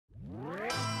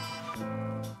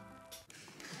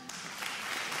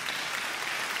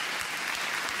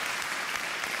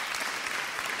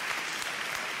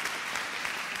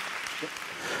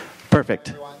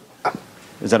Perfect.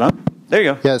 Is that on? There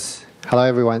you go. Yes. Hello,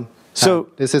 everyone. So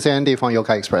this is Andy from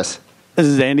Yokai Express. This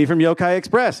is Andy from Yokai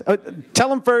Express. Tell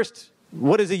them first,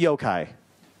 what is a yokai?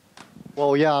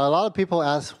 Well, yeah, a lot of people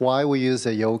ask why we use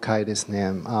a yokai, this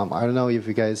name. I don't know if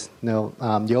you guys know.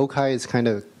 Yokai is kind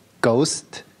of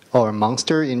ghost or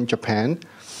monster in Japan.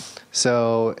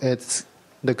 So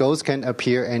the ghost can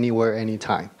appear anywhere,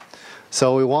 anytime.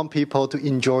 So we want people to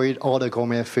enjoy all the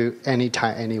gourmet food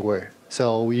anytime, anywhere.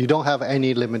 So you don't have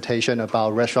any limitation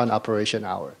about restaurant operation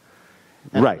hour.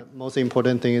 And right. The most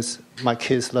important thing is my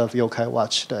kids love Yokai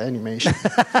Watch, the animation.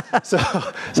 so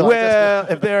well,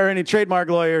 if there are any trademark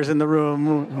lawyers in the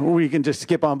room, we can just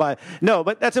skip on by. No,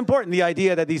 but that's important, the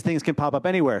idea that these things can pop up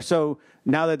anywhere. So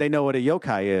now that they know what a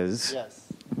yokai is, yes.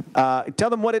 Tell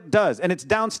them what it does. And it's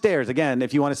downstairs, again,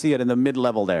 if you want to see it in the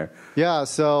mid-level there. Yeah,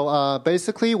 so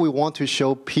basically we want to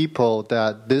show people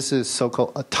that this is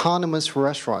so-called autonomous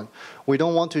restaurant. We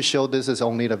don't want to show this is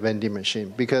only the vending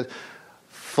machine because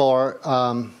for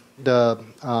in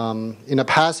the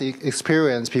past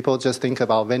experience, people just think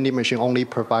about vending machine only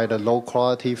provide a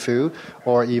low-quality food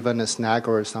or even a snack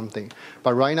or something.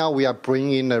 But right now we are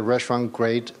bringing the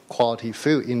restaurant-grade quality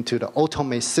food into the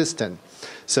automated system.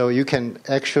 So you can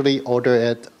actually order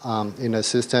it in a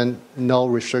system, no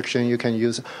restriction. You can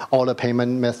use all the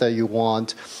payment method you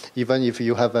want. Even if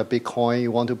you have a Bitcoin,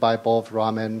 you want to buy both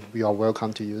ramen, you are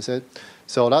welcome to use it.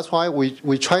 So that's why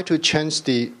we try to change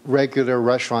the regular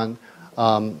restaurant,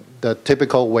 the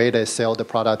typical way they sell the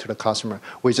product to the customer.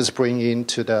 We just bring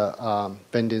into the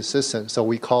vending system. So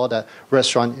we call that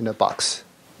restaurant in a box.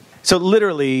 So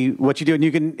literally what you do, and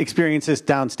you can experience this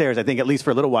downstairs, I think, at least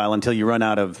for a little while until you run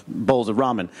out of bowls of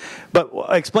ramen. But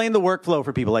explain the workflow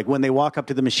for people. Like when they walk up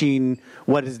to the machine,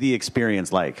 what is the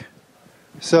experience like?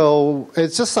 So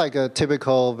it's just like a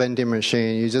typical vending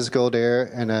machine. You just go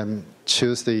there and then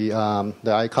choose the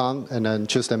icon and then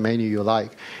choose the menu you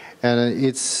like. And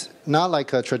it's not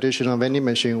like a traditional vending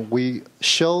machine. We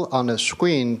show on the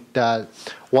screen that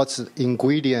what's the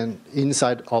ingredient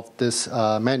inside of this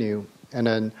menu and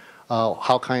then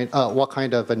what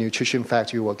kind of a nutrition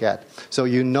fact you will get. So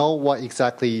you know what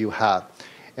exactly you have.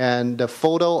 And the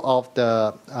photo of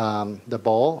the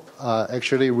bowl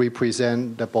actually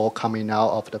represent the bowl coming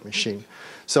out of the machine.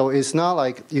 So it's not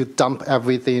like you dump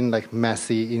everything like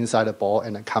messy inside the bowl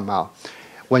and then come out.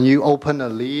 When you open the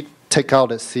lid, take out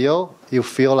the seal, you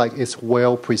feel like it's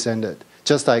well presented.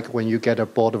 Just like when you get a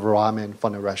bowl of ramen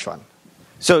from the restaurant.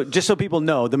 So just so people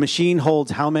know, the machine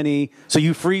holds how many? So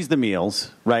you freeze the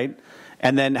meals, right?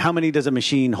 And then how many does a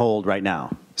machine hold right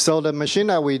now? So the machine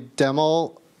that we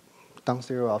demo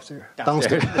downstairs or upstairs?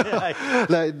 Downstairs.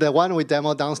 the one we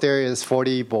demo downstairs is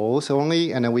 40 bowls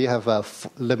only, and then we have a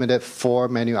limited 4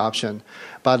 menu option.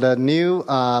 But the new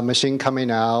machine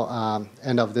coming out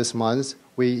end of this month,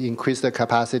 we increase the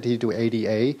capacity to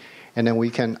 88, and then we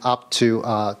can up to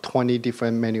 20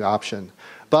 different menu options.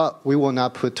 But we will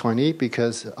not put 20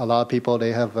 because a lot of people,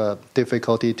 they have a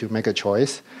difficulty to make a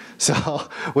choice. So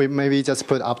we maybe just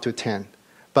put up to 10.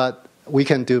 But we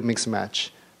can do mix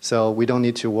match. So we don't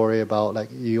need to worry about like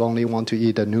you only want to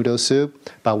eat a noodle soup,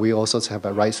 but we also have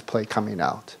a rice plate coming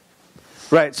out.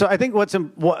 Right. So I think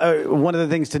one of the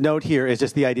things to note here is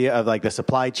just the idea of like the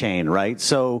supply chain, right?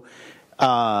 So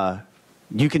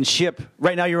you can ship,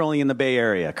 right now you're only in the Bay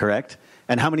Area, correct?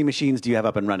 And how many machines do you have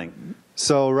up and running?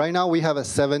 So right now we have a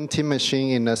 17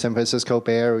 machine in the San Francisco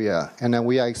Bay Area, and then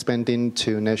we are expanding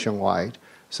to nationwide.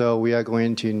 So we are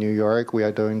going to New York, we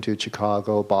are going to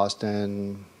Chicago,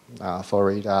 Boston,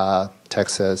 Florida,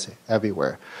 Texas,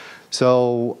 everywhere.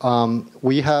 So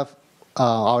we have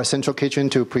our central kitchen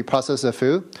to pre-process the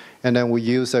food, and then we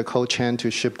use a cold chain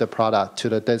to ship the product to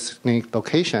the designated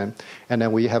location, and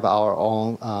then we have our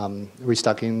own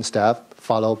restocking staff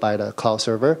followed by the cloud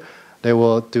server. They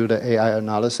will do the AI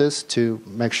analysis to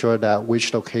make sure that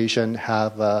which location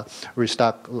have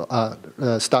stock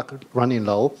running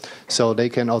low, so they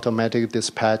can automatically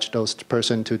dispatch those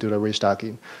person to do the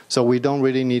restocking. So we don't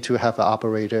really need to have an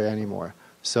operator anymore.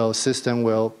 So system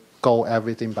will go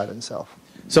everything by themselves.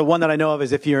 So one that I know of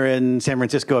is if you're in San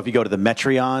Francisco, if you go to the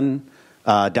Metreon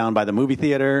down by the movie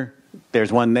theater,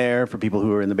 there's one there for people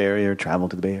who are in the Bay Area or travel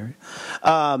to the Bay Area.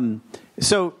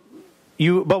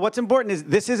 But what's important is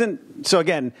this isn't, so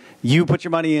again, you put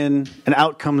your money in and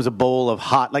out comes a bowl of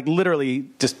hot, like literally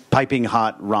just piping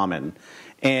hot ramen.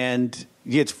 And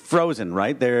it's frozen,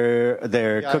 right? They're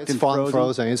cooked and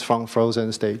frozen? It's from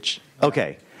frozen stage.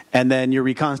 Okay. And then you're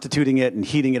reconstituting it and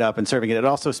heating it up and serving it. It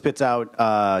also spits out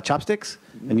chopsticks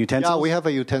and utensils? Yeah, we have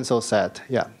a utensil set,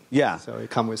 yeah. Yeah. So it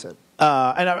comes with it.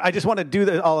 And I just want to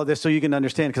do all of this so you can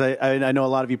understand, because I know a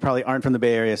lot of you probably aren't from the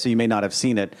Bay Area, so you may not have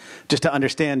seen it, just to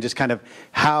understand just kind of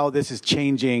how this is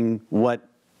changing what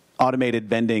automated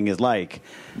vending is like.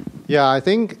 Yeah, I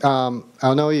think, I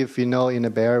don't know if you know, in the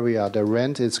Bay Area, the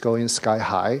rent is going sky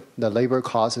high. The labor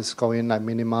cost is going, like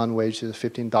minimum wage is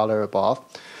 $15 above.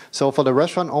 So for the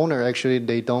restaurant owner, actually,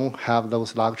 they don't have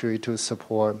those luxury to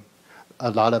support a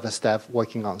lot of the staff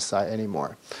working on site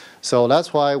anymore. So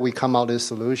that's why we come out with this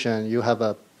solution. You have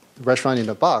a restaurant in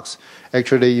a box.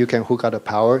 Actually, you can hook up the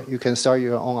power. You can start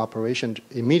your own operation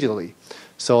immediately.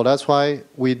 So that's why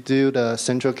we do the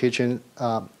central kitchen,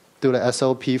 do the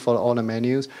SOP for all the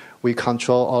menus. We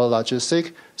control all the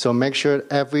logistics. So make sure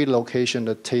every location,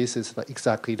 the taste is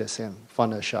exactly the same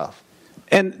from the chef.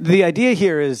 And the idea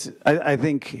here is, I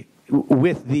think,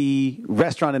 with the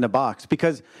restaurant in a box,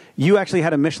 because you actually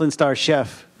had a Michelin star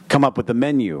chef come up with the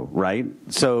menu, right?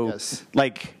 So, yes.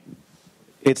 Like,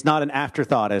 it's not an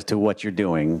afterthought as to what you're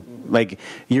doing. Mm-hmm. Like,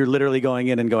 you're literally going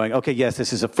in and going, okay, yes,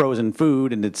 this is a frozen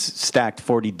food, and it's stacked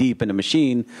 40 deep in a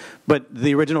machine, but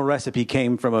the original recipe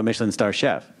came from a Michelin star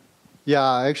chef.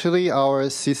 Yeah, actually, our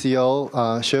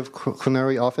CCO, Chief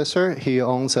Culinary Officer, he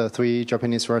owns 3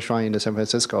 Japanese restaurants in San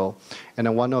Francisco,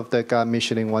 and one of them got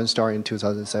Michelin 1-star in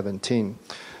 2017.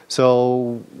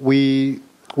 So we're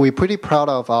pretty proud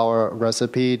of our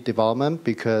recipe development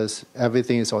because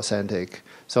everything is authentic.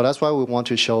 So that's why we want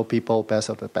to show people best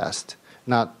of the best,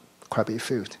 not crappy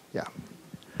food. Yeah.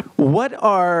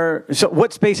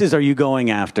 What spaces are you going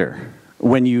after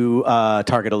when you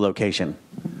target a location?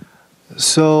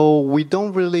 So we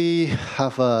don't really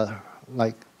have a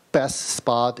best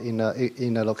spot in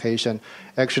a location.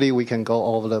 Actually, we can go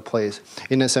all over the place.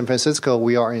 In San Francisco,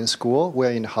 we are in school,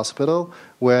 we're in hospital,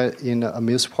 we're in an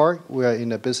amusement park, we're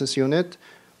in a business unit,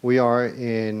 we are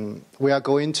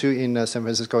going to in the San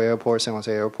Francisco Airport, San Jose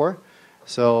Airport.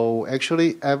 So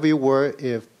actually, everywhere,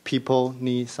 if people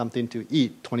need something to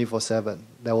eat 24/7,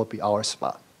 that will be our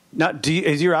spot. Now,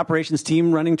 is your operations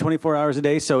team running 24 hours a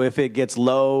day? So if it gets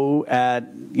low at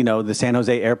the San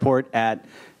Jose Airport at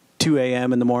 2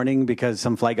 a.m. in the morning because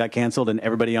some flight got canceled and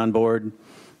everybody on board?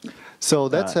 So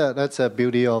that's a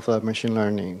beauty of machine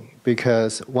learning,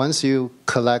 because once you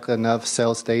collect enough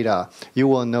sales data, you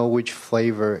will know which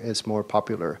flavor is more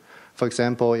popular. For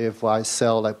example, if I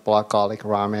sell black garlic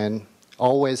ramen,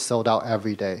 always sold out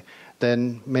every day,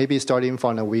 then maybe starting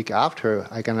from a week after,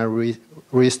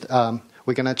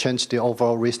 we're gonna change the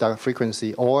overall restock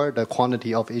frequency or the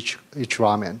quantity of each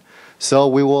ramen. So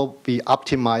we will be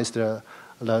optimize the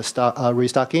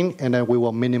restocking, and then we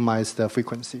will minimize the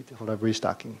frequency for the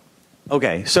restocking.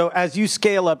 Okay, so as you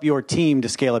scale up your team to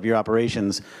scale up your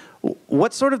operations,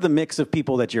 what's sort of the mix of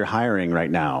people that you're hiring right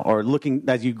now, or looking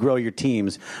as you grow your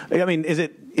teams? I mean, is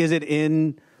it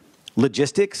in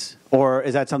logistics, or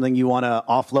is that something you want to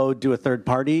offload to a third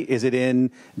party? Is it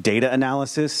in data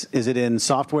analysis? Is it in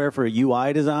software for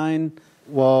UI design?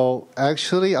 Well,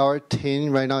 actually, our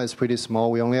team right now is pretty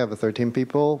small. We only have 13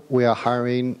 people. We are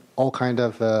hiring all kinds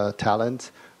of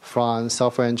talent, from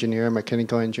software engineering,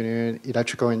 mechanical engineering,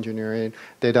 electrical engineering,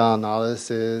 data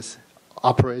analysis,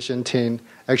 operation team.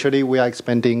 Actually, we are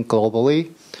expanding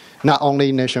globally, not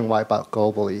only nationwide, but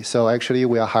globally. So actually,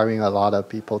 we are hiring a lot of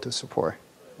people to support.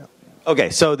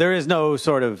 Okay, so there is no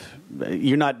sort of,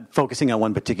 you're not focusing on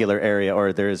one particular area,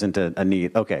 or there isn't a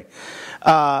need. Okay.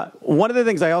 One of the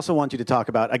things I also want you to talk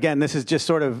about, again, this is just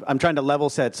sort of, I'm trying to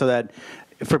level set so that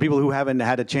for people who haven't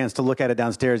had a chance to look at it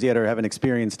downstairs yet or haven't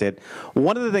experienced it,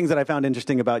 one of the things that I found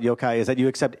interesting about Yokai is that you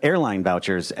accept airline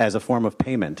vouchers as a form of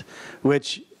payment,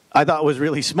 which I thought was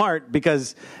really smart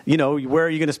because, where are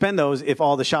you going to spend those if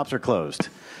all the shops are closed?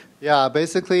 Yeah,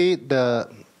 basically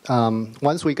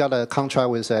once we got a contract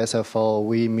with the SFO,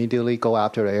 we immediately go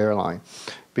after the airline,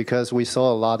 because we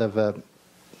saw a lot of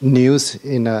news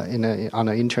on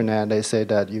the internet. They say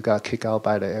that you got kicked out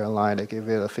by the airline. They give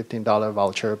you a $15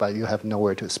 voucher, but you have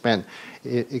nowhere to spend.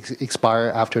 It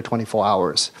expires after 24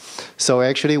 hours. So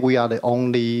actually, we are the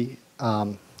only,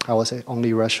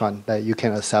 only restaurant that you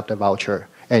can accept a voucher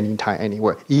anytime,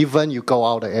 anywhere. Even you go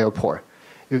out the airport.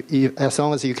 As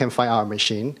long as you can find our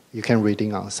machine, you can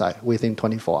redeem on site within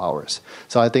 24 hours.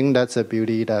 So I think that's a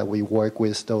beauty that we work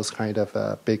with those kind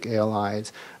of big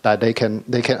airlines, that they can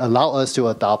allow us to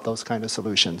adopt those kind of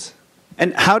solutions.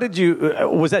 And how did you,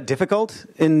 was that difficult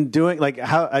in doing,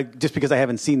 just because I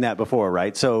haven't seen that before,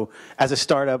 right? So as a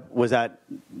startup, what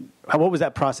was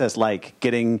that process like,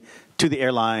 getting to the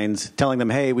airlines, telling them,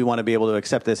 hey, we want to be able to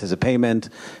accept this as a payment,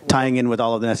 tying in with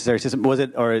all of the necessary systems? Was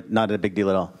it, or not a big deal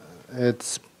at all?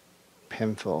 It's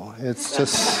painful. It's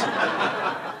just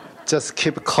just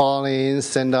keep calling,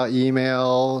 send out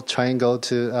email, try and go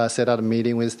to set out a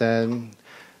meeting with them.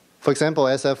 For example,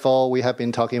 SFO, we have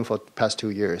been talking for the past 2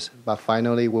 years, but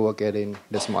finally we will get in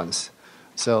this month.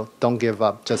 So don't give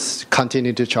up. Just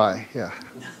continue to try. Yeah.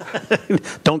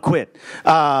 Don't quit.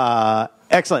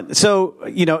 Excellent. So,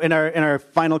 in our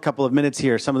final couple of minutes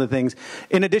here, some of the things,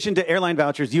 in addition to airline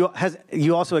vouchers,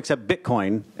 you also accept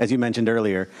Bitcoin, as you mentioned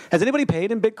earlier. Has anybody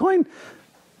paid in Bitcoin?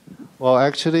 Well,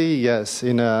 actually, yes.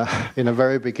 In the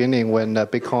very beginning, when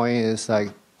Bitcoin is like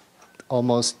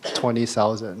almost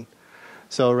 20,000.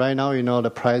 So right now, the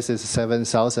price is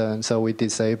 7,000. So we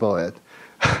disable it.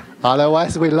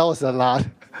 Otherwise, we lost a lot.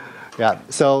 Yeah.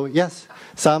 So yes,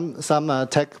 some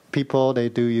tech people, they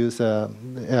do use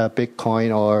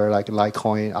Bitcoin or like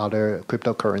Litecoin, other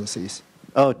cryptocurrencies.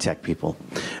 Oh, tech people.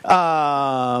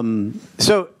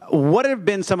 So what have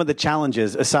been some of the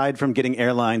challenges, aside from getting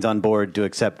airlines on board to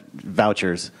accept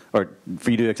vouchers, or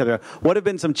for you to accept, what have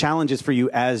been some challenges for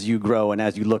you as you grow and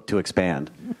as you look to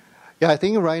expand? Yeah, I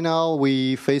think right now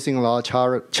we're facing a lot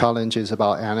of challenges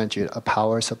about energy, a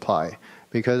power supply.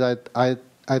 Because I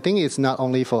think it's not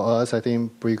only for us. I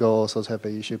think Brigo also have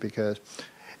an issue because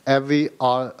every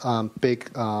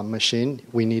big machine,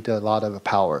 we need a lot of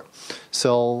power.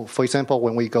 So, for example,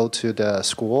 when we go to the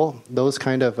school, those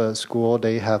kind of school,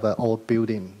 they have an old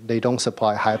building. They don't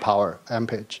supply high power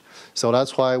amperage. So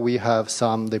that's why we have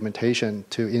some limitation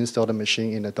to install the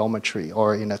machine in a dormitory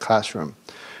or in a classroom.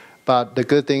 But the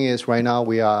good thing is right now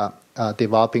we are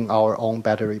developing our own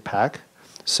battery pack.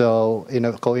 So in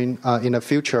the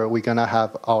future, we're going to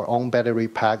have our own battery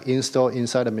pack installed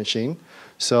inside the machine.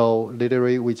 So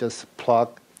literally, we just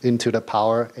plug into the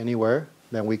power anywhere,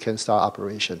 then we can start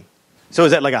operation. So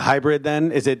is that like a hybrid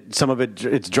then? Is it some of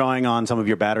it's drawing on some of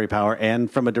your battery power and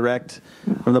from a direct,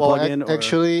 from the plug-in?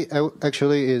 Actually,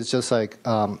 it's just like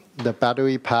the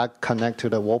battery pack connect to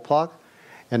the wall plug.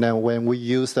 And then when we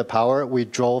use the power, we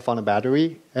draw from the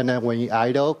battery. And then when you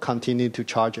idle, continue to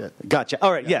charge it. Gotcha. All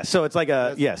right. Yes. So it's like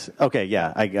yes. Okay.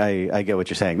 Yeah. I get what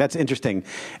you're saying. That's interesting.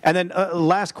 And then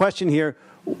last question here.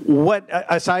 What,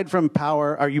 aside from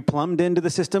power, are you plumbed into the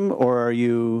system or are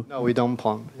you? No, we don't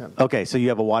plumb. Yeah. Okay. So you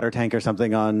have a water tank or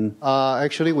something on?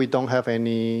 Actually, we don't have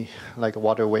any like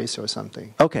water waste or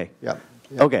something. Okay. Yeah.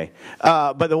 Yeah. Okay.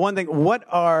 But the one thing,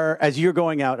 as you're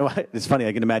going out, it's funny,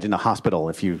 I can imagine a hospital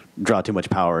if you draw too much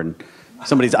power and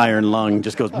somebody's iron lung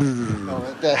just goes.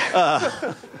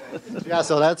 Yeah,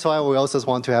 so that's why we also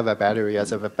want to have a battery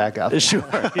as a backup. Sure,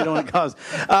 you don't want to cause.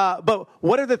 But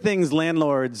what are the things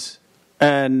landlords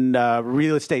and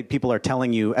real estate people are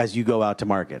telling you as you go out to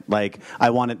market? Like, I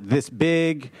want it this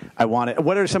big,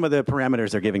 what are some of the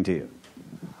parameters they're giving to you?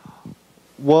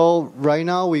 Well, right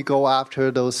now we go after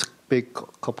those big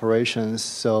corporations,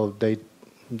 so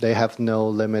they have no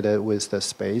limit with the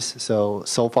space.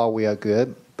 So far we are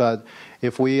good. But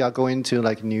if we are going to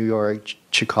like New York,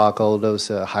 Chicago, those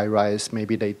high-rise,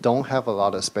 maybe they don't have a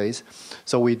lot of space.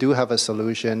 So we do have a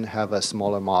solution, have a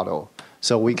smaller model.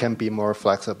 So we can be more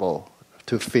flexible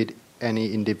to fit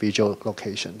any individual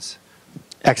locations.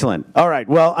 Excellent. All right.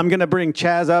 Well, I'm going to bring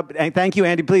Chaz up. And thank you,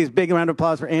 Andy. Please, big round of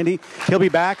applause for Andy. He'll be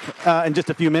back in just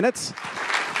a few minutes.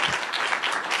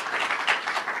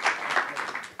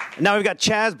 Now we've got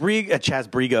Chaz Brigo.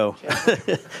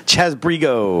 Chaz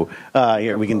Brigo.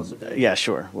 Here we can. Yeah,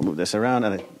 sure. We'll move this around.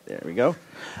 There we go.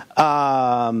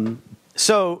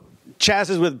 So Chaz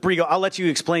is with Brigo. I'll let you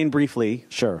explain briefly.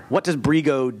 Sure. What does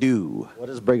Brigo do? What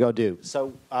does Brigo do?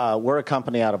 So we're a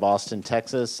company out of Austin,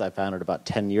 Texas. I founded about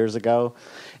 10 years ago.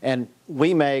 And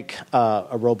we make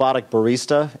a robotic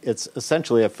barista. It's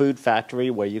essentially a food factory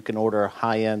where you can order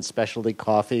high-end specialty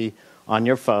coffee on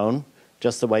your phone,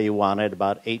 just the way you want it,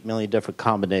 about 8 million different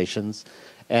combinations.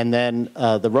 And then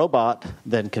the robot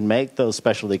then can make those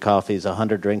specialty coffees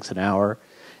 100 drinks an hour.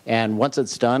 And once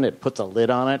it's done, it puts a lid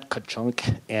on it, ka-chunk,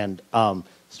 and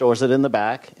stores it in the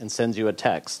back and sends you a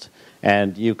text.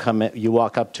 And you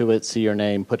walk up to it, see your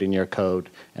name, put in your code,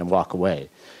 and walk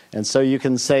away. And so you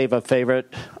can save a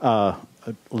favorite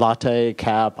latte,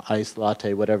 cap, iced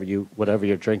latte, whatever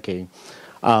you're drinking.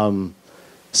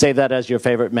 Save that as your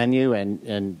favorite menu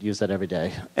and use that every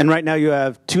day. And right now you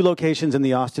have 2 locations in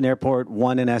the Austin airport,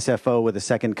 1 in SFO with a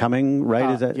second coming,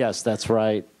 right? Is that? Yes, that's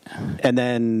right. And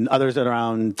then others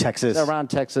around Texas?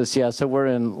 Around Texas, yeah. So we're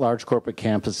in large corporate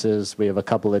campuses. We have a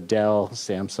couple at Dell,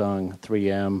 Samsung,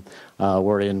 3M.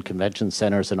 We're in convention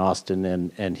centers in Austin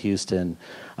and Houston.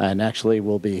 And actually,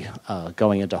 we'll be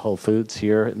going into Whole Foods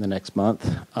here in the next month.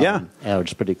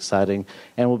 Which is pretty exciting.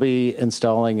 And we'll be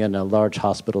installing in a large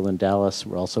hospital in Dallas.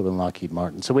 We're also in Lockheed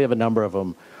Martin. So we have a number of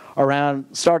them around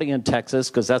starting in Texas,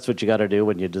 because that's what you got to do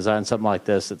when you design something like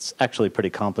this. It's actually pretty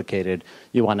complicated.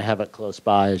 You want to have it close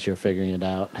by as you're figuring it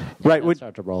out. Right. And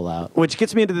start to roll out. Which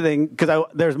gets me into the thing, because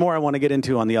there's more I want to get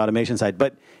into on the automation side.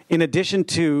 But in addition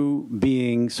to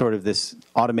being sort of this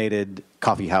automated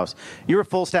coffee house, you're a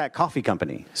full stack coffee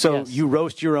company. So Yes. you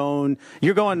roast your own.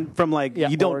 You're going from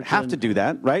you don't origin. have to do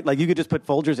that, right? Like you could just put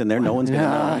Folgers in there. No one's going to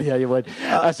know. Yeah, you would.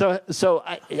 So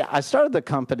I started the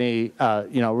company,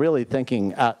 really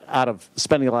thinking out of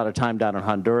spending a lot of time down in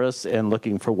Honduras and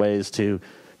looking for ways to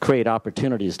create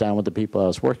opportunities down with the people I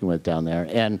was working with down there.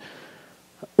 And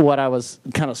what I was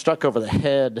kind of struck over the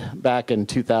head back in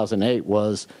 2008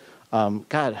 was,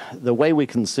 God, the way we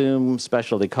consume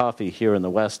specialty coffee here in the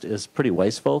West is pretty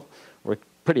wasteful. We're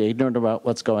pretty ignorant about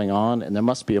what's going on, and there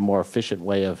must be a more efficient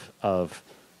way of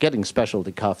getting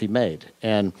specialty coffee made.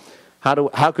 And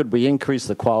how could we increase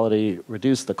the quality,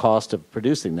 reduce the cost of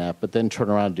producing that, but then turn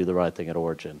around and do the right thing at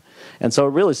origin? And so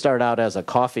it really started out as a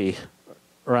coffee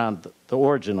around the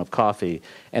origin of coffee,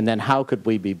 and then how could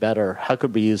we be better? How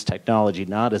could we use technology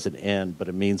not as an end, but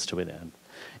a means to an end?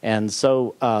 And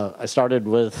so I started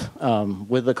with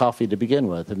the coffee to begin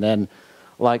with, and then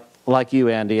like you,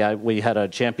 Andy, we had a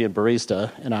champion barista,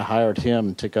 and I hired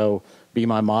him to go be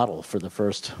my model for the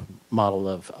first model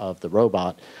of the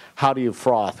robot. How do you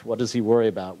froth? What does he worry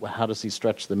about? How does he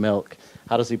stretch the milk?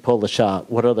 How does he pull the shot?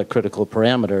 What are the critical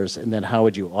parameters? And then how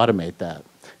would you automate that?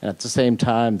 And at the same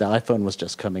time, the iPhone was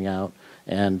just coming out,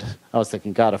 and I was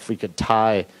thinking, God, if we could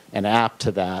tie an app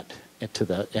to that,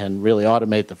 and really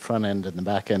automate the front end and the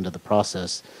back end of the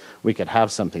process, we could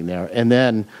have something there. And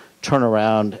then turn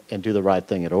around and do the right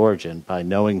thing at origin by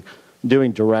doing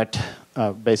direct,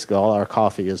 basically all our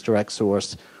coffee is direct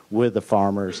sourced with the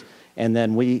farmers, and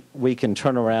then we can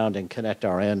turn around and connect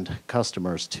our end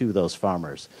customers to those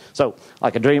farmers. So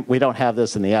like a dream, we don't have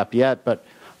this in the app yet, but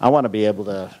I want to be able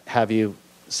to have you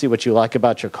see what you like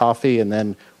about your coffee, and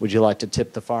then would you like to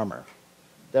tip the farmer?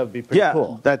 That would be pretty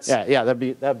cool.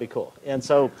 That'd be cool. And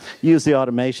so use the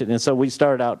automation. And so we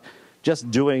started out just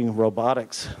doing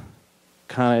robotics.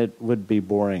 Kind of would be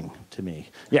boring to me.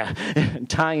 Yeah,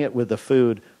 tying it with the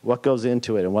food, what goes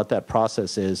into it, and what that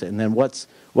process is, and then what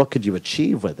could you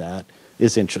achieve with that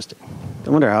is interesting. I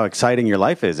wonder how exciting your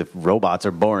life is if robots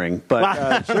are boring.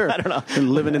 But sure, I don't know.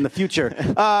 Living in the future.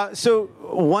 So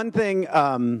one thing.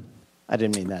 I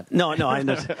didn't mean that. No, I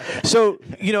know. So,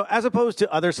 as opposed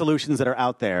to other solutions that are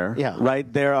out there,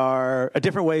 right, there are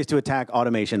different ways to attack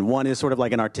automation. One is sort of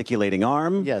like an articulating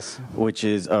arm, yes, which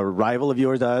is a rival of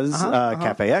yours does,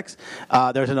 Cafe X.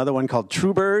 There's another one called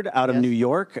Truebird out of New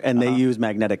York, and they use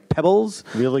magnetic pebbles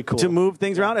really cool to move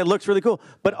things around. It looks really cool.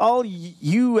 But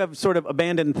you have sort of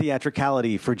abandoned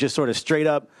theatricality for just sort of straight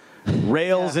up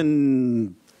rails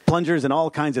and plungers and all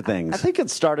kinds of things. I think it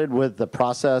started with the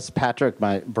process. Patrick,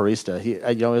 my barista, he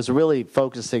is really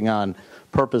focusing on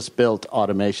purpose-built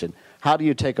automation. How do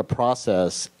you take a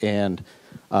process and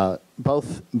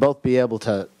both be able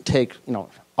to take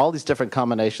all these different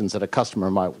combinations that a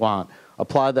customer might want,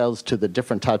 apply those to the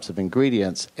different types of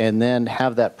ingredients, and then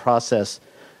have that process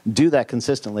do that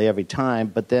consistently every time,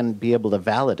 but then be able to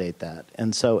validate that.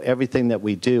 And so everything that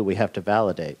we do, we have to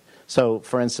validate. So,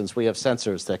 for instance, we have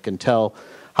sensors that can tell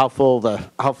how full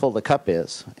the cup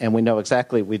is, and we know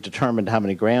exactly. We determined how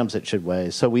many grams it should weigh,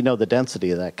 so we know the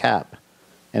density of that cap.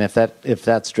 And if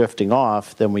that's drifting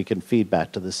off, then we can feed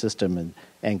back to the system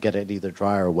and get it either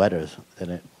drier or wetter than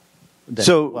it.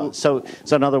 So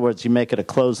in other words, you make it a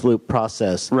closed loop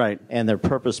process, right? And they're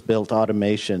purpose-built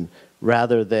automation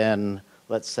rather than,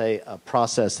 let's say, a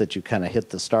process that you kind of hit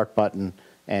the start button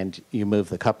and you move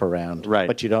the cup around, right?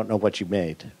 But you don't know what you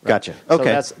made. Right? Gotcha. So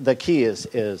okay. That's the key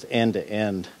is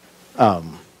end-to-end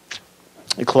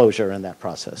closure in that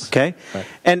process. Okay. Right.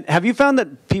 And have you found that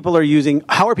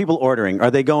how are people ordering?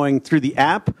 Are they going through the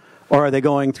app, or are they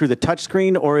going through the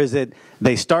touchscreen, or is it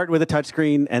they start with a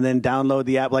touchscreen and then download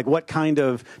the app? Like, what kind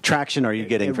of traction are you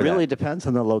getting for that? It really depends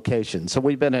on the location. So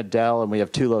we've been at Dell, and we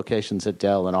have 2 locations at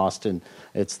Dell in Austin.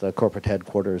 It's the corporate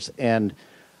headquarters. And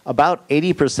about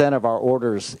 80% of our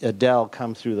orders at Dell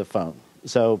come through the phone.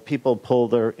 So people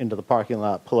into the parking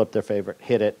lot, pull up their favorite,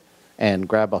 hit it, and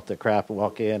grab up their crap and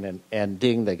walk in, and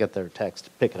ding, they get their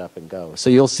text, pick it up and go. So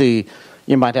you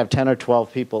might have 10 or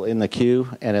 12 people in the queue,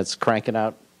 and it's cranking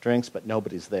out drinks, but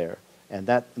nobody's there. And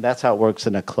that's how it works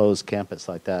in a closed campus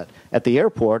like that. At the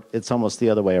airport, it's almost the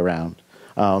other way around.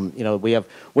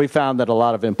 We found that a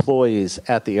lot of employees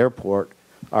at the airport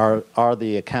are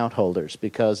the account holders,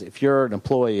 because if you're an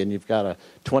employee and you've got a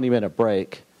 20-minute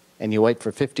break and you wait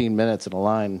for 15 minutes in a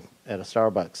line at a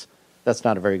Starbucks, that's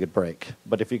not a very good break.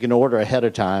 But if you can order ahead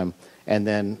of time and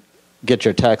then get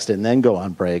your text and then go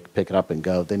on break, pick it up and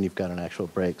go, then you've got an actual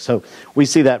break. So we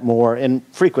see that more, and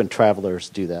frequent travelers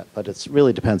do that, but it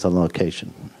really depends on the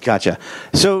location. Gotcha.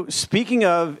 So speaking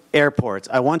of airports,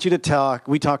 I want you to talk,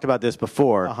 we talked about this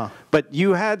before, but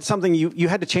you had something, you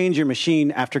had to change your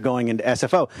machine after going into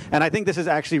SFO. And I think this is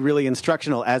actually really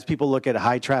instructional as people look at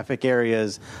high traffic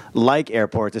areas like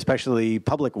airports, especially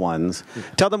public ones.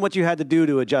 Tell them what you had to do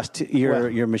to adjust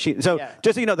your machine. So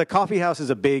just so you know, the coffee house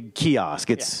is a big kiosk.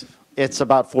 It's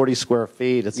about 40 square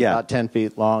feet. It's about 10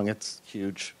 feet long. It's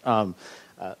huge.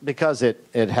 Because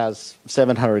it has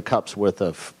 700 cups worth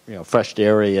of fresh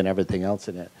dairy and everything else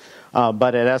in it.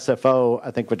 But at SFO,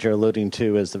 I think what you're alluding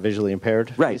to is the visually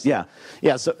impaired. Right, yeah.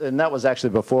 Yeah, so, and that was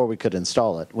actually before we could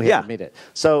install it. We had to meet it.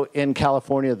 So in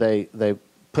California, they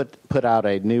put out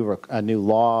a new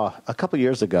law a couple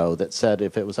years ago that said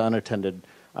if it was unattended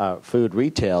food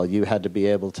retail, you had to be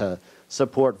able to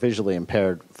support visually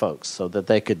impaired folks so that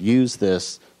they could use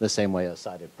this the same way a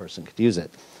sighted person could use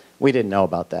it. We didn't know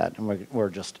about that, and we're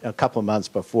just a couple of months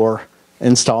before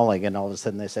installing, and all of a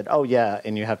sudden they said, oh yeah,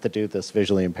 and you have to do this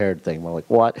visually impaired thing. We're like,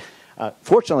 what?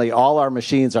 Fortunately, all our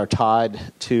machines are tied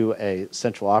to a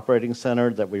central operating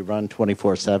center that we run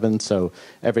 24/7, so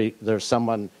there's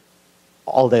someone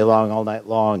all day long, all night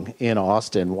long in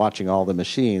Austin watching all the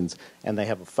machines, and they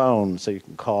have a phone so you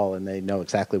can call and they know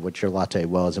exactly what your latte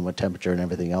was and what temperature and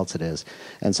everything else it is.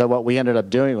 And so what we ended up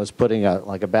doing was putting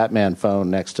a Batman phone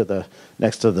next to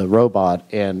the robot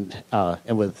and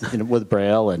with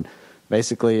Braille, and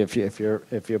basically if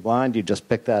you're blind, you just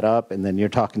pick that up and then you're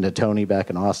talking to Tony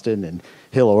back in Austin and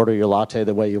he'll order your latte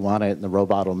the way you want it and the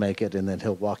robot will make it, and then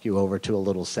he'll walk you over to a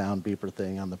little sound beeper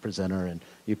thing on the presenter and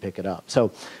you pick it up.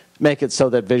 So make it so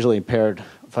that visually impaired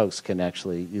folks can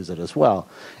actually use it as well.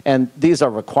 And these are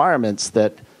requirements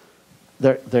that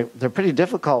they're pretty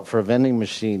difficult for a vending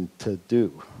machine to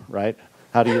do, right?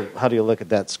 How do you look at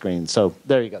that screen? So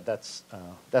there you go. That's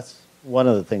one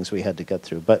of the things we had to get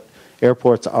through. But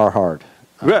airports are hard.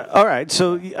 All right.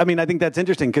 So, I mean, I think that's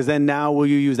interesting because then now will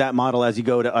you use that model as you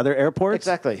go to other airports?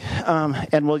 Exactly.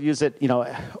 And we'll use it,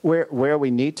 where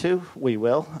we need to, we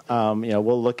will.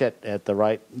 We'll look at the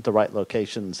right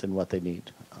locations and what they need.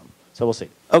 So we'll see.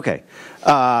 Okay.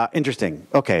 Interesting.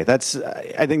 Okay.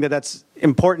 I think that's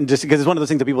important just because it's one of those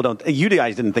things that people don't, you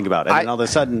guys didn't think about it. And all of a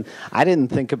sudden. I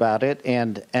didn't think about it.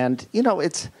 And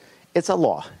it's a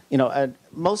law.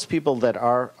 Most people that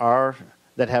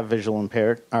have visually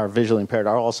impaired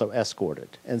are also escorted,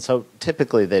 and so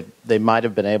typically they might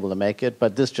have been able to make it,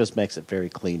 but this just makes it very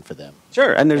clean for them.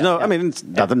 Sure, and there's I mean, it's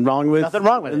nothing wrong with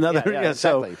it.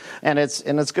 Exactly. And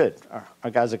it's good. Our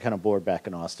guys are kind of bored back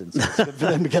in Austin, so it's good for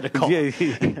them to get a call. You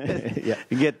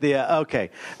get the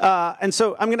okay. And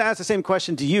so I'm going to ask the same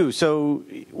question to you. So,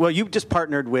 you just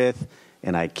partnered with.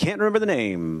 And I can't remember the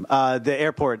name. The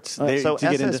airports. So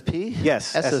SSP?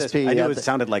 Yes, SSP. I knew it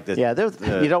sounded like this. Yeah,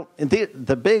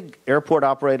 the big airport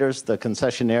operators, the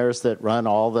concessionaires that run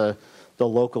all the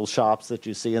local shops that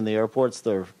you see in the airports,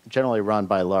 they're generally run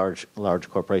by large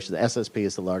corporations. SSP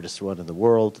is the largest one in the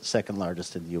world, second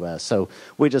largest in the U.S. So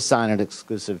we just signed an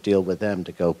exclusive deal with them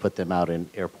to go put them out in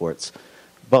airports,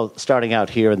 both starting out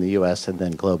here in the U.S. and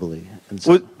then globally. And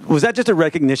so, was that just a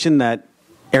recognition that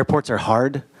airports are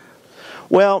hard?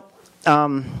 Well,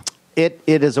 it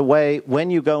is a way when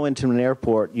you go into an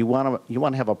airport, you want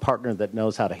to have a partner that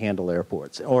knows how to handle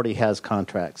airports. It already has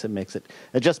contracts.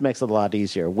 It just makes it a lot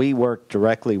easier. We worked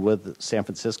directly with San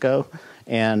Francisco,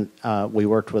 and we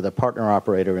worked with a partner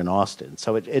operator in Austin.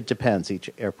 So it depends. Each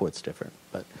airport's different.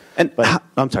 But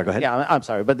I'm sorry. Go ahead. Yeah, I'm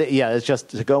sorry, but it's just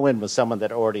to go in with someone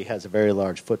that already has a very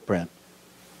large footprint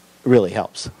really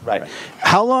helps. Right.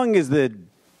 How long is the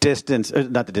distance,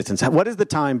 not the distance, what is the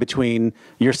time between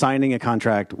you're signing a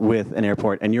contract with an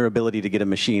airport and your ability to get a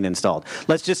machine installed?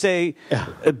 Let's just say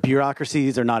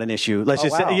bureaucracies are not an issue. Let's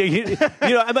just say,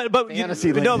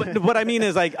 but what I mean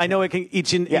is, like, I know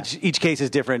each case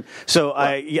is different, so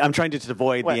I'm trying to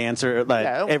avoid the answer. Like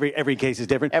every case is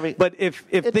different. But if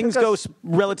things go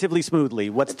relatively smoothly,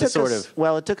 what's the sort of?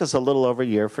 Well, it took us a little over a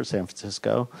year for San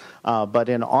Francisco, but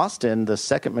in Austin, the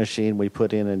second machine we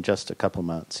put in just a couple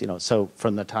months. So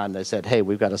from the time they said, hey,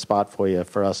 we've got a spot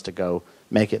for us to go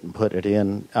make it and put it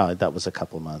in, that was a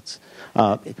couple months.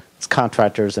 It's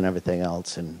contractors and everything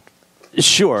else, and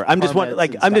sure. I'm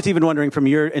just even wondering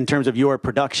in terms of your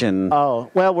production.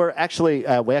 Oh, well, we actually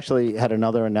had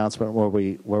another announcement where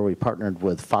we partnered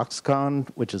with Foxconn,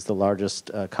 which is the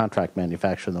largest contract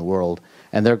manufacturer in the world,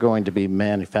 and they're going to be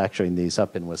manufacturing these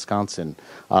up in Wisconsin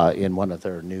in one of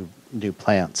their new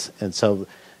plants. And so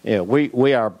Yeah,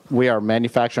 we are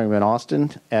manufacturing in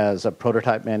Austin as a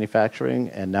prototype manufacturing,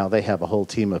 and now they have a whole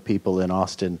team of people in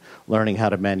Austin learning how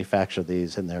to manufacture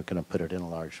these, and they're going to put it in a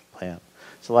large plant.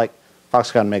 So like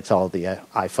Foxconn makes all the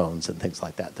iPhones and things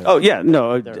like that. Oh yeah,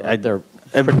 no, they're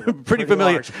pretty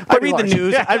familiar. large. I read the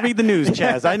news. I read the news,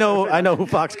 Chaz. I know who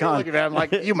Foxconn. Looking at it, I'm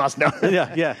like, you must know.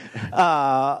 Yeah.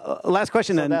 Last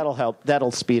question So then. that'll help.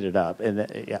 That'll speed it up.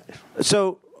 And yeah.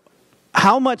 So,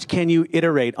 how much can you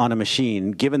iterate on a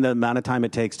machine, given the amount of time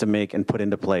it takes to make and put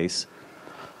into place?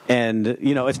 And,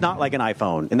 it's not like an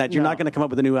iPhone, in that you're not going to come up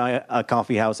with a new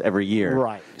coffee house every year.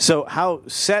 Right. So how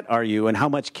set are you, and how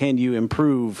much can you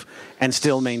improve and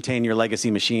still maintain your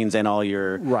legacy machines and all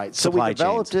your Right. So supply we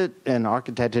developed chains? it and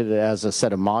architected it as a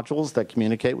set of modules that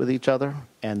communicate with each other.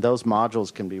 And those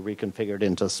modules can be reconfigured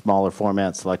into smaller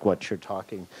formats like what you're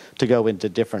talking, to go into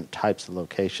different types of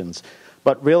locations.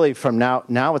 But really, from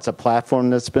now it's a platform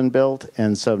that's been built,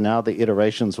 and so now the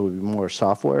iterations will be more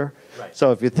software. Right.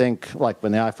 So if you think, like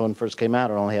when the iPhone first came out,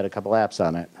 it only had a couple apps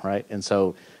on it, right? And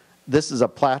so this is a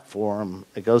platform.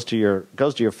 It goes to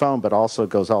your phone, but also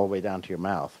goes all the way down to your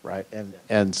mouth, right?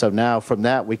 And so now from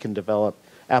that we can develop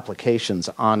applications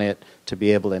on it to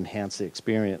be able to enhance the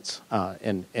experience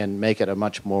and make it a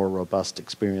much more robust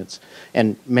experience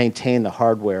and maintain the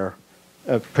hardware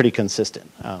pretty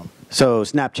consistent. So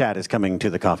Snapchat is coming to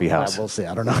the coffee house. We'll see.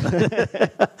 I don't know.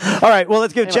 All right. Well,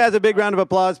 let's give Chaz a big round of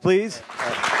applause, please.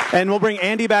 And we'll bring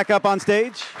Andy back up on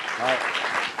stage. All right.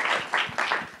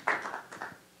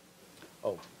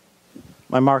 Oh,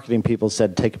 my marketing people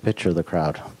said take a picture of the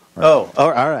crowd. Oh,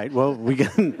 all right. Well, we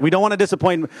don't want to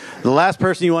disappoint. The last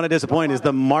person you want to disappoint is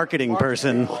the marketing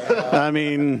person. I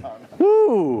mean,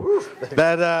 woo.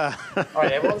 That. All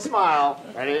right, everyone smile.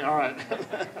 Ready? All right.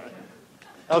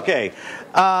 Okay.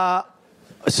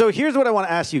 So here's what I want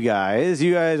to ask you guys.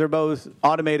 You guys are both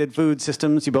automated food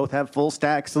systems. You both have full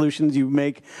stack solutions. You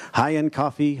make high-end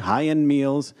coffee, high-end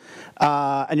meals.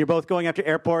 And you're both going after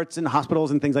airports and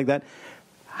hospitals and things like that.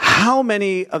 How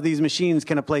many of these machines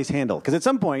can a place handle? Because at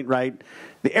some point, right,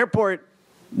 the airport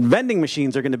vending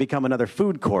machines are going to become another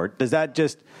food court. Does that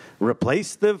just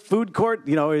replace the food court?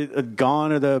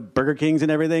 Gone are the Burger Kings and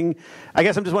everything? I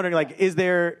guess I'm just wondering, like, is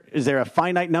there a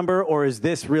finite number, or is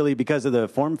this really because of the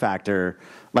form factor,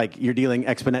 like you're dealing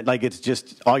like it's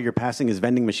just all you're passing is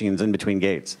vending machines in between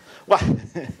gates? Well,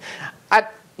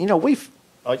 we've.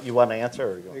 Oh, you want to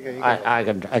answer? Or I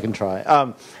can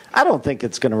try. I don't think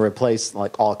it's going to replace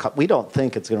like all. We don't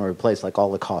think it's going to replace like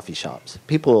all the coffee shops.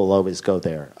 People will always go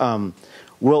there.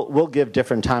 We'll give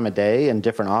different time of day and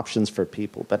different options for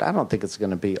people, but I don't think it's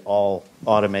going to be all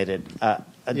automated.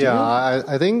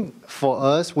 I think for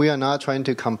us, we are not trying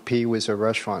to compete with a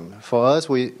restaurant. For us,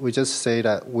 we just say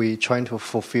that we're trying to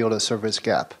fulfill the service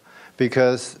gap.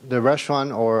 Because the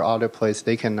restaurant or other place,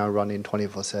 they cannot run in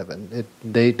 24/7.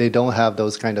 They don't have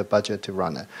those kind of budget to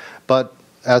run it. But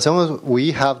as long as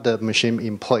we have the machine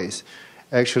in place,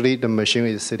 actually the machine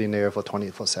is sitting there for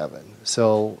 24/7.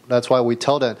 So that's why we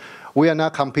tell them we are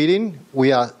not competing.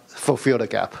 We are fulfill the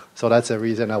gap. So that's the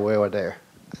reason that we were there.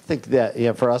 I think that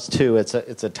for us too, it's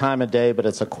a time of day, but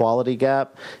it's a quality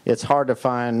gap. It's hard to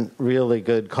find really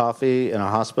good coffee in a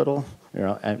hospital.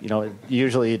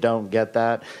 Usually you don't get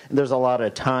that. And there's a lot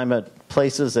of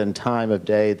places and time of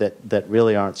day that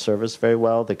really aren't serviced very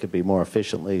well. That could be more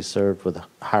efficiently served with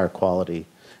higher quality,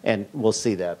 and we'll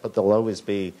see that. But there'll always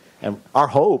be, and our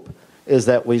hope is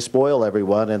that we spoil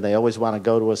everyone, and they always want to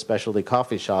go to a specialty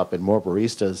coffee shop, and more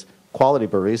quality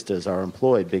baristas are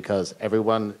employed because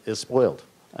everyone is spoiled,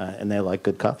 and they like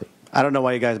good coffee. I don't know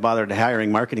why you guys bothered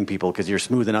hiring marketing people, because you're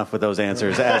smooth enough with those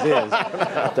answers as is.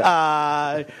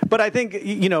 But I think,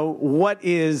 what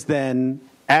is then,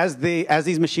 as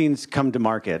these machines come to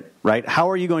market, right, how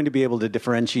are you going to be able to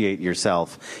differentiate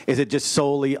yourself? Is it just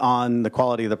solely on the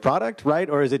quality of the product, right?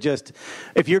 Or is it just,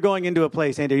 if you're going into a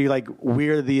place, and are you like,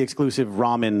 we're the exclusive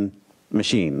ramen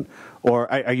machine?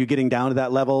 Or are you getting down to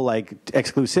that level, like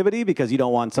exclusivity, because you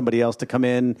don't want somebody else to come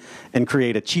in and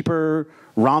create a cheaper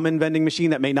ramen vending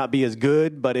machine that may not be as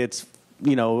good, but it's,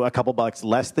 a couple bucks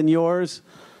less than yours?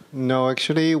 No,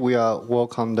 actually, we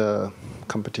work on the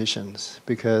competitions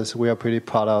because we are pretty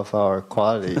proud of our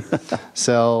quality.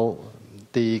 So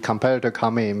the competitor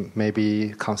come in,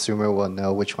 maybe consumer will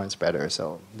know which one's better,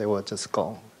 so they will just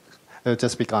go. It'll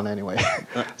just be gone anyway.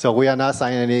 So we are not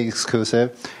signing any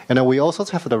exclusive. And then we also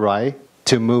have the right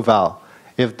to move out.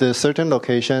 If the certain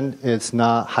location is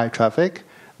not high traffic,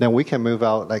 then we can move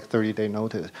out like 30-day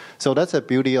notice. So that's the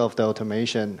beauty of the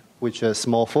automation, which is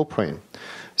small footprint.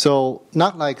 So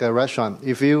not like a restaurant.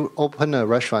 If you open a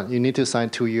restaurant, you need to sign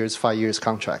 2 years, 5 years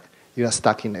contract. You are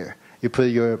stuck in there. You put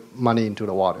your money into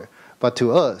the water. But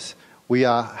to us, we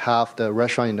have the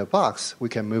restaurant in the box. We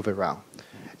can move around.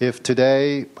 If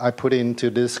today I put into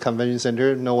this convention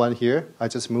center, no one here, I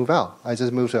just move out. I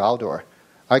just move to outdoor.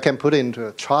 I can put it into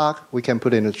a truck. We can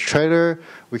put it in a trailer.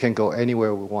 We can go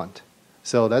anywhere we want.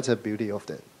 So that's the beauty of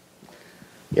it.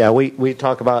 Yeah, we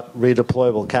talk about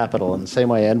redeployable capital in the same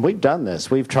way, and we've done this.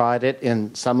 We've tried it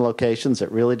in some locations that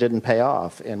really didn't pay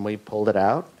off, and we pulled it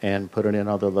out and put it in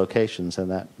other locations,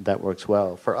 and that works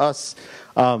well. For us,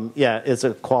 it's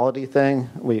a quality thing.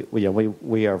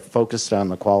 We are focused on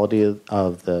the quality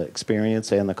of the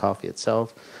experience and the coffee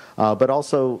itself. But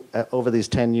also, over these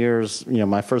 10 years,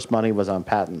 my first money was on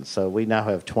patents, so we now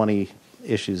have 20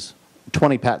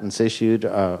 patents issued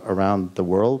around the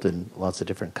world in lots of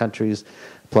different countries,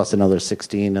 plus another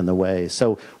 16 in the way.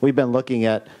 So we've been looking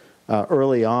at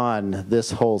early on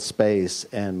this whole space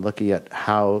and looking at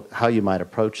how you might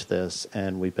approach this,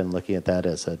 and we've been looking at that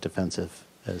as a defensive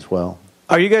as well.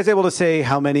 Are you guys able to say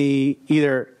how many,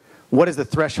 what is the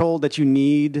threshold that you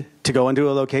need to go into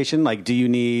a location? Like, do you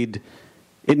need,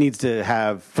 it needs to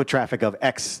have foot traffic of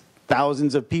X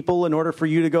thousands of people in order for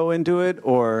you to go into it,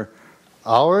 or?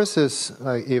 Ours is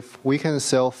like if we can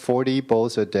sell 40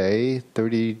 bowls a day,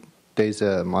 30 days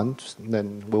a month,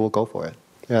 then we will go for it.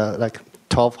 Yeah, like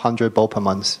 1,200 bowls per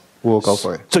month, we will go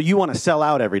for it. So you want to sell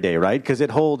out every day, right? Because it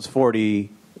holds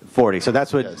 40. So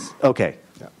that's what. Yes. Okay.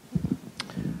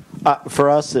 Yeah. For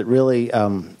us, it really,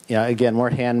 again, we're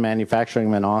hand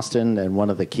manufacturing in Austin, and one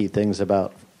of the key things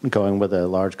about going with a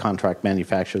large contract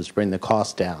manufacturer is bring the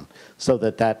cost down, so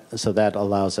that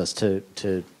allows us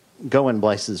to go in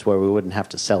places where we wouldn't have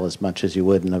to sell as much as you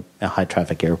would in a high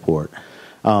traffic airport.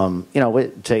 To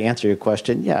answer your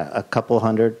question, a couple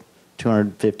hundred,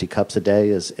 250 cups a day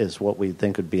is what we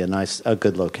think would be a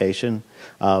good location.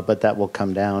 But that will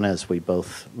come down as we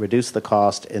both reduce the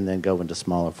cost and then go into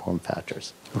smaller form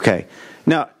factors. Okay.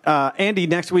 Now, Andy,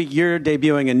 next week you're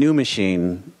debuting a new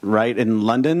machine, right, in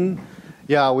London?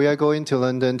 Yeah, we are going to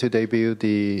London to debut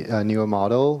the newer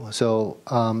model. So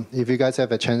if you guys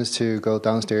have a chance to go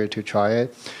downstairs to try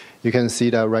it, you can see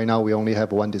that right now we only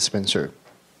have one dispenser.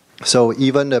 So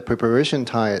even the preparation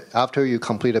time, after you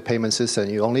complete the payment system,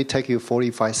 it only take you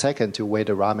 45 seconds to wait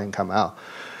the ramen come out.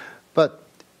 But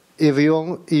if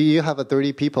you have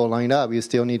 30 people lined up, you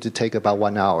still need to take about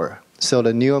 1 hour. So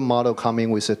the newer model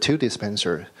coming with a 2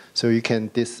 dispenser, so you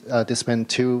can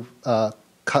dispense 2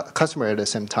 customer at the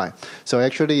same time. So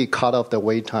actually it cut off the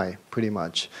wait time pretty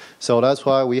much. So that's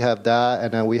why we have that,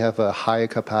 and then we have a higher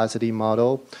capacity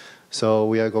model. So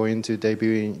we are going to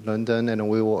debut in London, and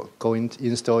we will go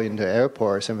install in the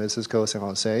airport, San Francisco, San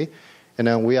Jose. And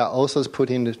then we are also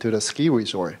putting it to the ski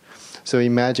resort. So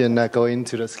imagine that going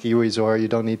to the ski resort, you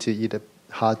don't need to eat a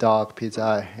hot dog,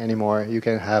 pizza anymore. You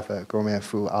can have a gourmet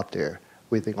food up there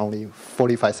within only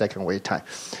 45-second wait time.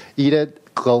 Eat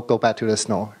it, go back to the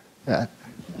snow. Yeah.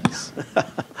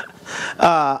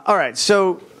 All right.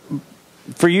 So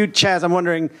for you, Chaz, I'm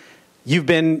wondering,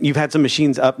 you've had some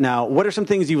machines up now. What are some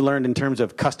things you've learned in terms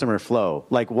of customer flow?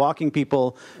 Like walking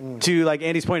people to, like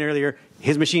Andy's point earlier,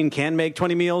 his machine can make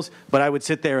 20 meals, but I would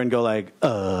sit there and go like,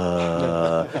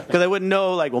 because I wouldn't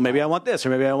know, like, well, maybe I want this or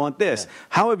maybe I want this. Yeah.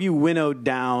 How have you winnowed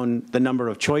down the number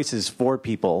of choices for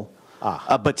people,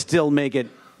 but still make it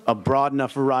a broad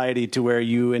enough variety to where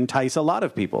you entice a lot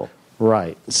of people?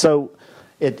 Right. So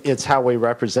it's how we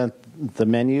represent the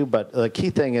menu, but the key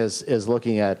thing is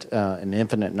looking at an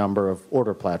infinite number of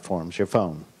order platforms, your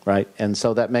phone, right? And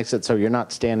so that makes it so you're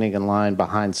not standing in line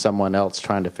behind someone else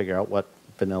trying to figure out what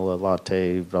vanilla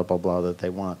latte, blah, blah, blah, that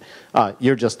they want.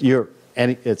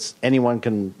 Anyone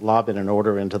can lob in an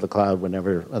order into the cloud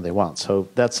whenever they want. So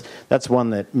that's one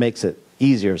that makes it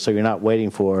easier, so you're not waiting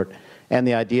for it. And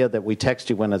the idea that we text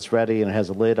you when it's ready and it has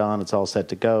a lid on, it's all set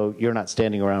to go, you're not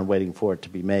standing around waiting for it to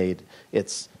be made.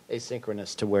 It's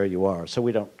asynchronous to where you are, so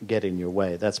we don't get in your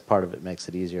way. That's part of it, makes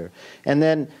it easier. And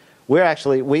then we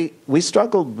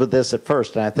struggled with this at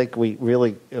first, and I think we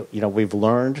really, we've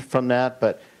learned from that.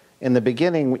 But in the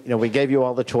beginning, we gave you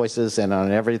all the choices, and on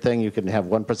everything you can have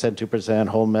 1%, 2%,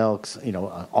 whole milks,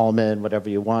 almond, whatever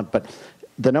you want. But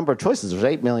the number of choices, there's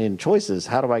 8 million choices.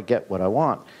 How do I get what I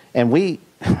want? And we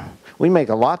make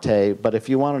a latte, but if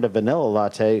you wanted a vanilla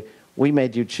latte, we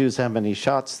made you choose how many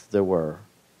shots there were.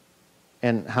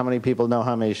 And how many people know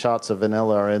how many shots of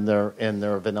vanilla are in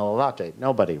their vanilla latte?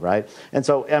 Nobody, right? And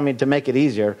so, to make it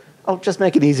easier, just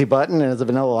make an easy button and it's a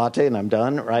vanilla latte and I'm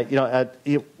done, right?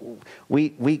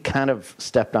 We kind of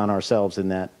stepped on ourselves in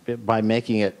that by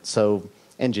making it so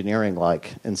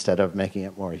engineering-like instead of making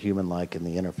it more human-like in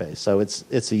the interface. So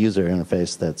it's a user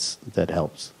interface that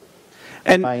helps.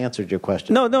 And I answered your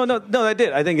question. No, I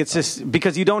did. I think it's just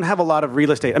because you don't have a lot of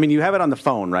real estate. I mean, you have it on the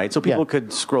phone, right? So people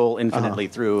could scroll infinitely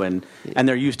through, and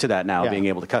they're used to that now, being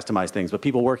able to customize things. But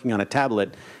people working on a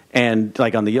tablet, and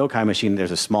like on the Yokai machine,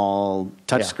 there's a small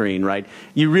touch screen, right?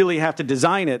 You really have to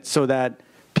design it so that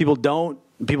people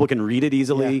can read it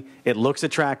easily. Yeah. It looks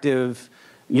attractive.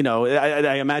 You know,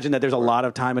 I imagine that there's a lot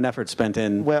of time and effort spent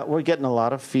in. Well, we're getting a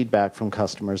lot of feedback from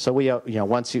customers. So we,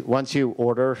 once you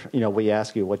order, we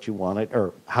ask you what you wanted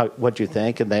or what you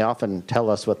think, and they often tell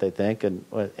us what they think,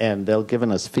 and they'll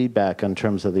given us feedback in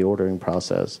terms of the ordering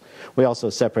process. We also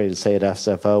separated, say at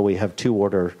SFO, we have 2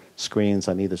 order screens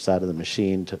on either side of the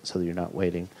machine, so that you're not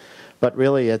waiting. But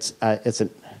really,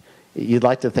 you'd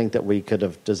like to think that we could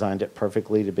have designed it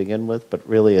perfectly to begin with, but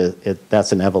really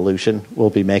that's an evolution. We'll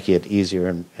be making it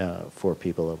easier for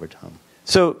people over time.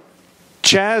 So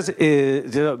Chaz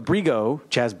Brigo,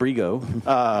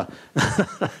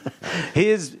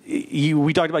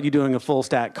 we talked about you doing a full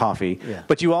stack coffee,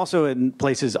 but you also in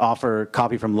places offer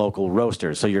coffee from local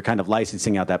roasters, so you're kind of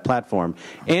licensing out that platform.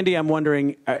 Andy, I'm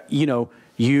wondering,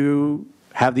 you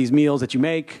have these meals that you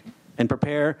make and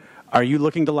prepare. Are you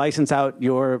looking to license out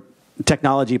your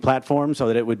technology platform so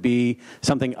that it would be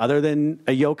something other than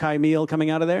a Yokai meal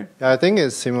coming out of there? I think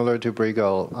it's similar to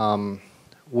Brigo.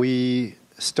 We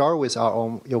start with our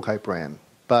own Yokai brand,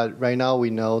 but right now we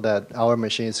know that our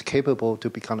machine is capable to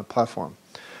become a platform.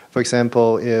 For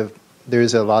example, if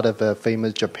there's a lot of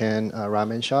famous Japan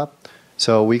ramen shop,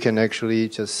 so we can actually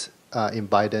just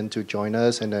invite them to join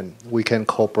us, and then we can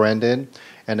co-brand it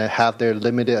and then have their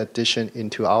limited edition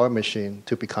into our machine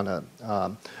to become a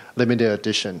limited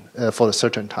edition for a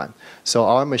certain time. So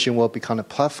our machine will become a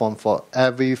platform for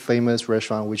every famous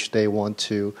restaurant which they want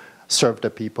to serve the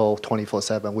people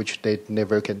 24/7, which they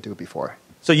never can do before.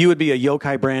 So you would be a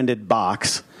Yokai branded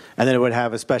box, and then it would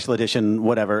have a special edition,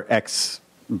 whatever, X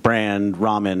brand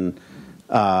ramen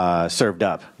served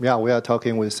up. Yeah, we are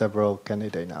talking with several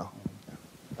candidates now.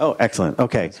 Oh, excellent.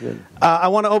 Okay. I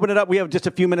want to open it up. We have just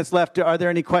a few minutes left. Are there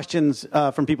any questions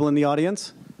from people in the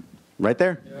audience? Right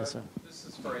there? Yeah. Yes, sir.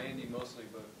 For Andy mostly,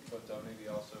 but maybe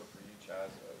also for you, Chaz.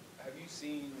 Have you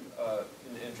seen an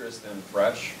interest in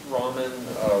fresh ramen,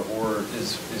 or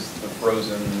is the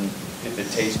frozen, if it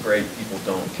tastes great, people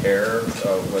don't care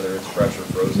whether it's fresh or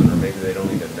frozen, or maybe they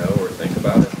don't even know or think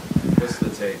about it? What's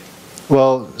the take?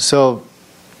 Well, so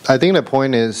I think the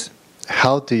point is,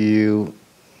 how do you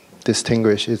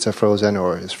distinguish it's a frozen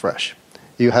or it's fresh?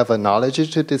 You have a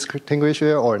knowledge to distinguish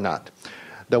it or not?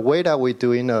 The way that we're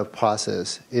doing the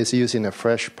process is using a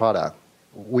fresh product.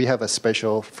 We have a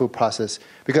special food process.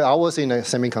 Because I was in a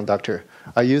semiconductor,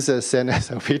 I use the same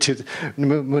SOP to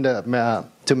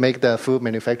make the food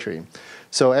manufacturing.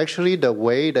 So actually the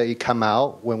way that it come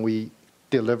out when we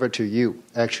deliver to you,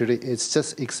 actually it's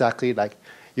just exactly like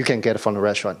you can get it from the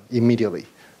restaurant immediately.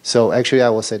 So actually I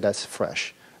would say that's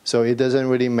fresh. So it doesn't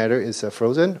really matter it's a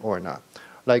frozen or not.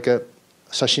 Like a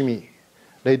sashimi,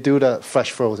 they do the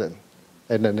fresh frozen,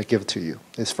 and then they give it to you.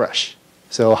 It's fresh.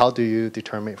 So how do you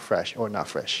determine fresh or not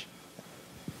fresh?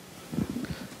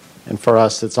 And for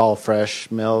us, it's all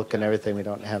fresh milk and everything. We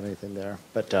don't have anything there.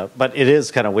 But it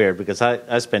is kind of weird because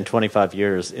I spent 25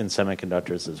 years in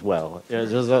semiconductors as well.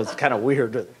 It's kind of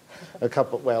weird.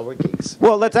 We're geeks.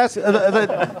 Well, let's ask,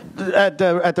 at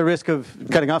the risk of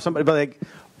cutting off somebody, but like,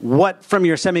 what from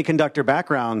your semiconductor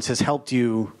backgrounds has helped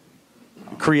you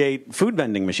create food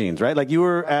vending machines, right? Like you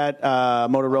were at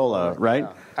Motorola, right?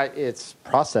 Yeah. It's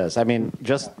process. I mean,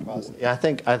 I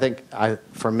think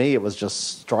for me it was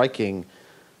just striking.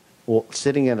 Well,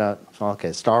 sitting in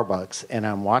Starbucks, and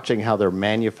I'm watching how they're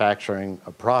manufacturing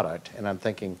a product, and I'm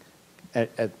thinking,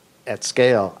 at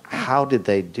scale, how did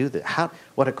they do that?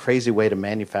 What a crazy way to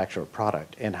manufacture a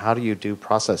product, and how do you do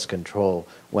process control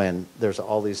when there's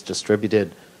all these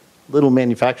distributed little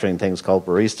manufacturing things called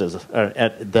baristas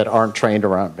that aren't trained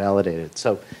or aren't validated.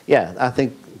 So, yeah, I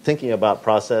think thinking about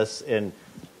process and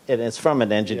it's from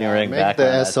an engineering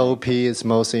background. The SOP is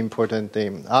most important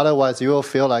thing. Otherwise, you will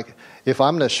feel like if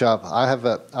I'm the chef, I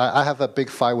have a big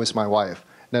fight with my wife,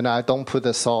 then I don't put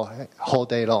the salt whole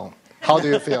day long. How do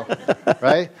you feel,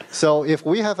 right? So if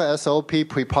we have a SOP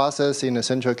pre-processed in the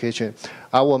central kitchen,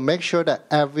 I will make sure that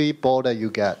every bowl that you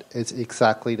get is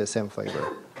exactly the same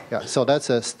flavor. Yeah, so that's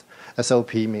a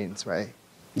SOP means, right?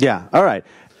 Yeah. All right.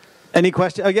 Any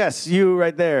question? Oh, yes, you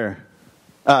right there.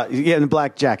 Yeah, in the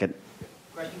black jacket.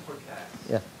 Question for Chaz.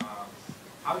 Yeah.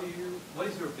 What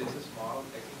is your business model?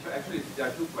 Actually, there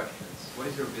are 2 questions. What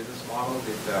is your business model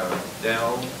with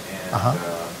Dell and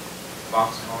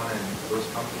Foxconn and those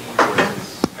companies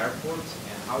versus airports?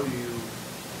 And how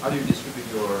do you distribute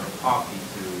your coffee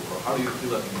or how do you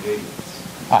fill up ingredients?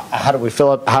 How do we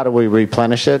fill it? How do we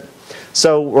replenish it?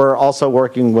 So we're also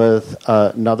working with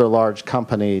another large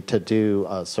company to do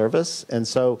service. And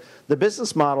so the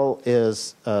business model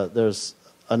is there's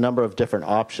a number of different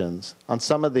options. On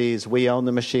some of these, we own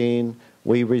the machine,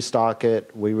 we restock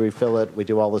it, we refill it, we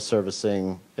do all the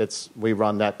servicing. We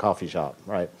run that coffee shop,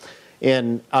 right?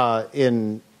 In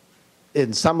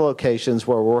some locations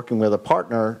where we're working with a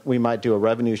partner, we might do a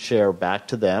revenue share back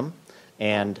to them,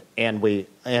 and we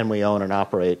own and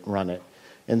operate and run it.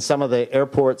 In some of the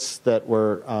airports that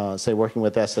we're, say, working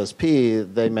with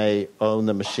SSP, they may own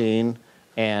the machine,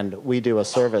 and we do a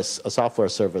software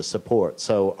service support.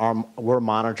 So we're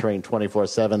monitoring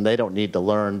 24/7. They don't need to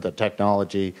learn the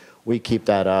technology. We keep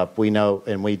that up. We know,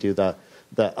 and we do the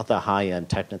high-end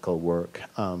technical work.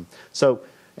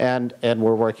 And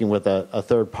we're working with a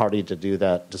third party to do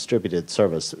that distributed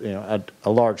service. A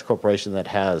large corporation that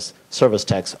has service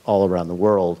techs all around the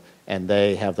world, and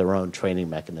they have their own training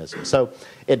mechanism. So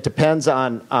it depends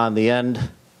on the end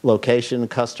location,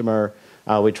 customer.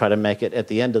 We try to make it, at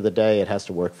the end of the day, it has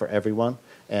to work for everyone.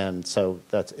 And so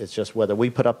it's just whether we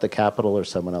put up the capital or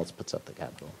someone else puts up the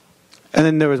capital. And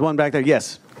then there was one back there.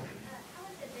 Yes. How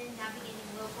has it been navigating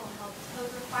local health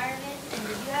code requirements, and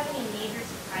did you have any major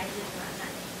surprises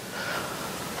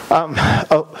around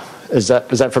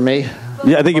that? Is that for me?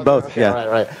 Yeah, I think you both. Okay, Yeah.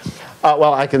 Right.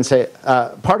 Well, I can say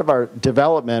part of our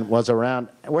development was around,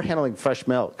 we're handling fresh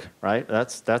milk, right?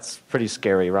 That's pretty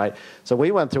scary, right? So we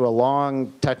went through a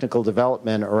long technical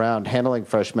development around handling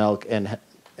fresh milk and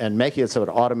making it so it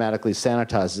automatically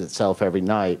sanitizes itself every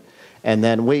night. And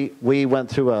then we went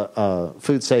through a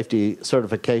food safety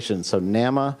certification. So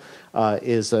NAMA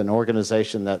is an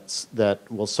organization that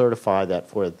will certify that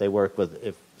they work with,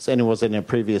 if anyone was in a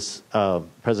previous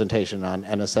presentation on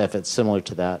NSF, it's similar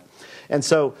to that. And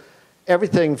so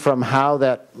everything from how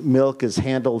that milk is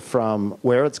handled, from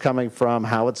where it's coming from,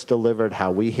 how it's delivered,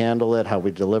 how we handle it, how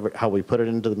we put it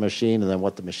into the machine, and then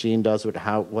what the machine does with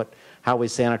how we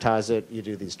sanitize it. You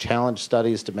do these challenge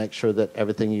studies to make sure that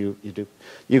everything you do,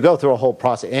 you go through a whole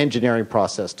engineering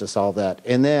process to solve that.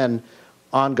 And then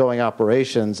ongoing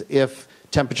operations, if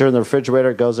temperature in the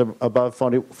refrigerator goes above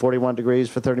 41 degrees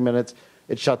for 30 minutes,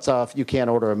 it shuts off. You can't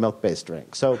order a milk-based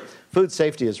drink. So food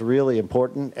safety is really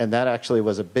important, and that actually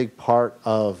was a big part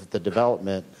of the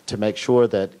development to make sure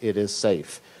that it is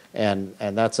safe. And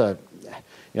that's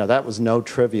that was no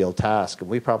trivial task.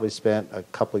 We probably spent a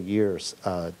couple of years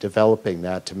developing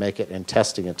that to make it and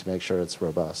testing it to make sure it's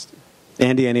robust.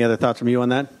 Andy, any other thoughts from you on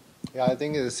that? Yeah, I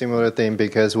think it's a similar thing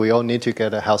because we all need to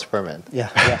get a house permit. Yeah.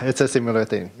 It's a similar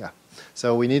thing. Yeah.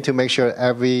 So we need to make sure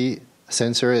every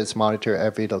sensor is monitored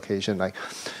every location. Like,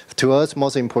 to us,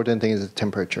 most important thing is the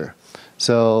temperature.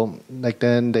 So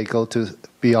then they go to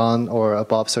beyond or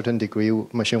above certain degree,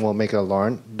 machine will make an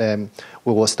alarm. Then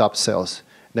we will stop sales.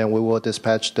 Then we will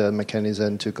dispatch the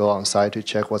mechanism to go on site to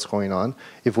check what's going on.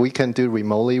 If we can do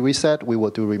remotely reset, we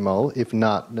will do remote. If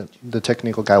not, the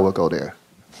technical guy will go there.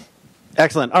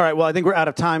 Excellent. All right. Well, I think we're out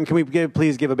of time. Can we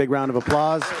please give a big round of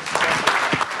applause?